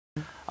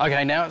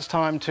OK, now it's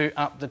time to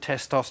up the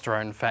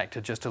testosterone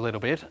factor just a little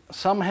bit.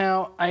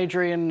 Somehow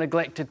Adrian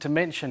neglected to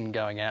mention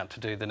going out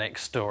to do the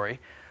next story.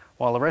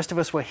 While the rest of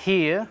us were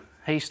here,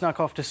 he snuck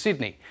off to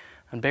Sydney.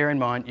 And bear in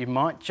mind, you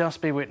might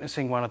just be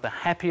witnessing one of the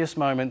happiest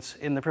moments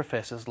in the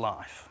Professor's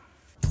life.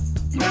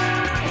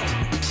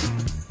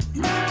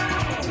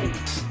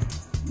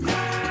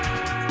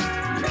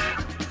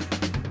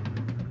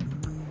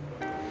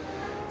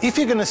 If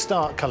you're going to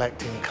start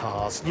collecting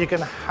cars, you're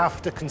going to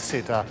have to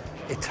consider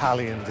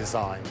Italian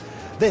design.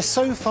 They're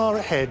so far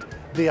ahead,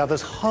 the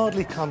others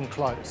hardly come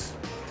close.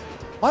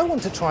 I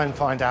want to try and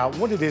find out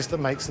what it is that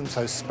makes them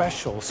so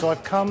special, so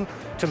I've come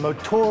to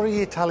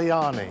Motori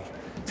Italiani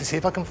to see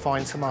if I can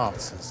find some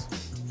answers.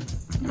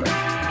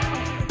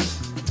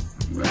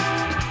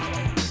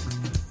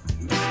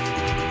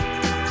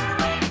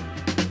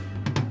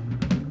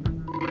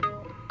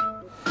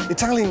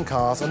 Italian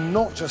cars are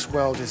not just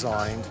well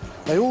designed,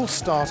 they all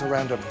start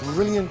around a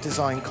brilliant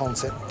design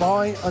concept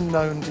by a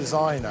known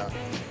designer.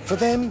 For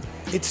them,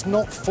 it's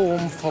not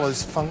form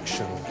follows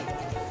function.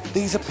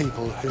 These are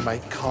people who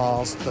make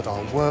cars that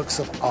are works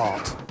of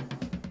art.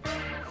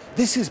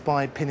 This is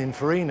by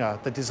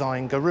Pininfarina, the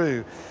design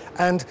guru,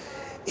 and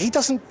he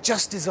doesn't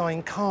just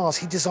design cars,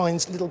 he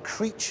designs little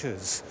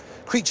creatures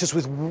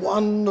with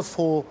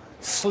wonderful,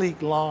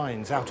 sleek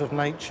lines out of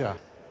nature.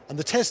 And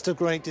the test of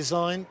great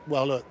design,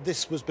 well, look,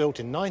 this was built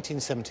in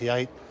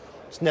 1978.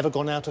 It's never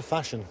gone out of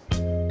fashion.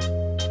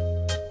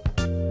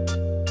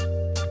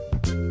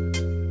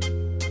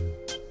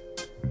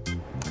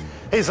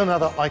 Here's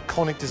another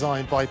iconic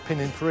design by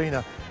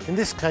Pininfarina. In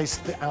this case,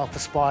 the Alpha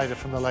Spider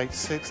from the late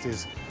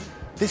 60s.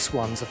 This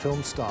one's a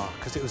film star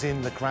because it was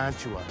in The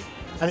Graduate.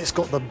 And it's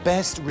got the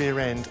best rear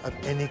end of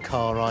any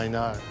car I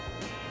know.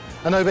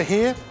 And over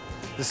here,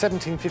 the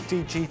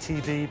 1750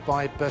 GTV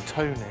by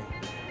Bertoni.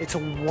 It's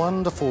a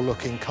wonderful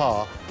looking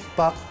car,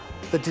 but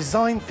the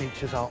design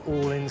features are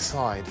all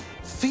inside.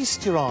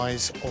 Feast your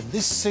eyes on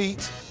this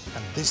seat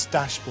and this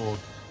dashboard.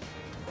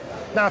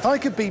 Now, if I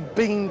could be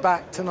beamed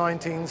back to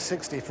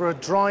 1960 for a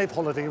drive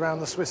holiday around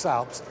the Swiss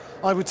Alps,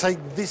 I would take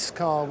this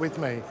car with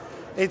me.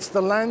 It's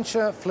the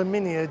Lancia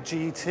Flaminia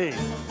GT.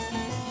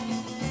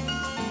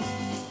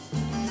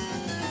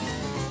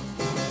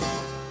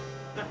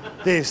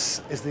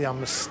 This is the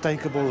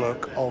unmistakable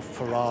look of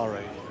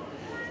Ferrari.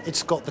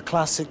 It's got the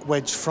classic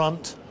wedge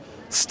front,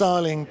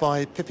 styling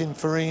by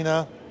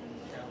Pininfarina,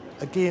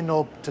 a gear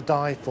knob to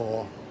die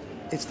for.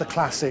 It's the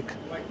classic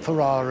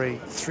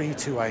Ferrari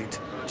 328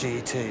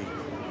 GT.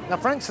 Now,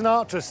 Frank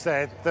Sinatra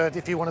said that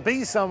if you want to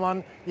be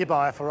someone, you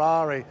buy a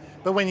Ferrari.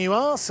 But when you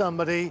are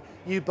somebody,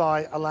 you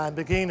buy a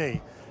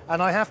Lamborghini.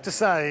 And I have to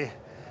say,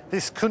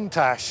 this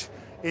Countach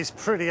is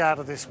pretty out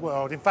of this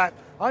world. In fact,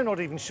 I'm not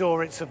even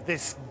sure it's of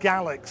this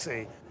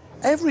galaxy.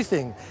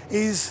 Everything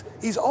is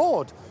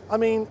odd. I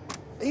mean,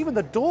 even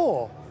the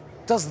door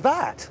does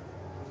that.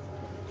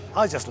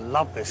 I just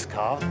love this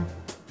car.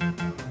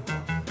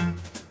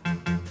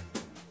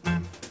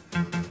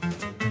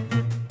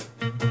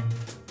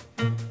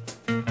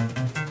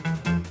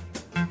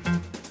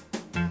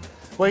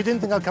 Well, you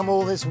didn't think I'd come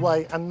all this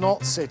way and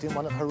not sit in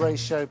one of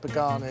Horatio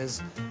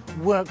Pagani's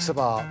works of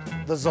art,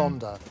 the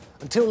Zonda.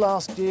 Until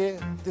last year,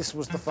 this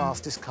was the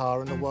fastest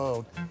car in the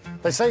world.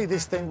 They say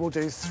this thing will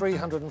do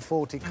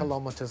 340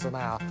 kilometres an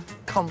hour,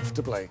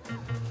 comfortably.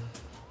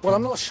 Well,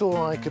 I'm not sure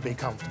I could be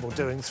comfortable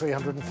doing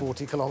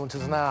 340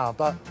 kilometres an hour,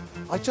 but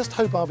I just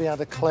hope I'll be able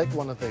to collect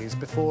one of these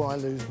before I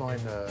lose my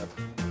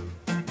nerve.